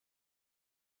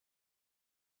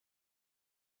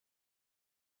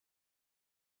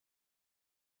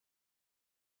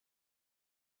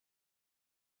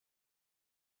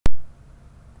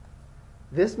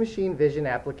This machine vision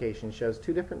application shows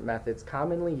two different methods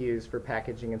commonly used for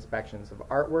packaging inspections of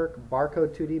artwork,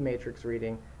 barcode 2D matrix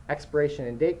reading, expiration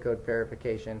and date code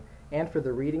verification, and for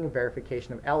the reading and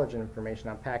verification of allergen information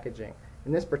on packaging.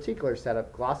 In this particular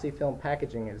setup, glossy film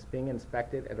packaging is being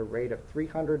inspected at a rate of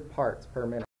 300 parts per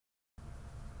minute.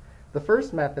 The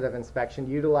first method of inspection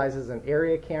utilizes an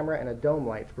area camera and a dome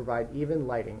light to provide even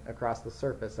lighting across the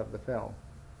surface of the film.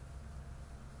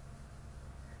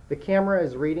 The camera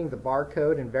is reading the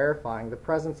barcode and verifying the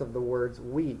presence of the words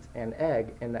wheat and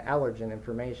egg in the allergen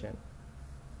information.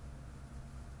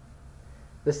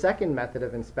 The second method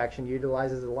of inspection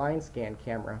utilizes a line scan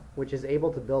camera, which is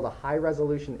able to build a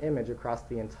high-resolution image across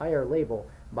the entire label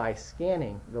by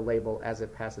scanning the label as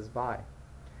it passes by.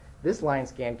 This line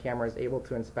scan camera is able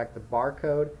to inspect the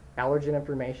barcode, allergen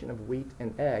information of wheat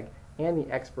and egg, and the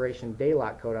expiration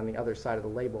daylight code on the other side of the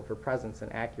label for presence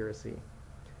and accuracy.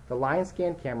 The line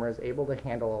scan camera is able to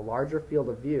handle a larger field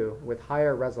of view with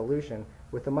higher resolution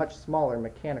with a much smaller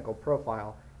mechanical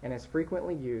profile and is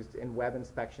frequently used in web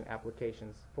inspection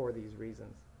applications for these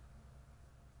reasons.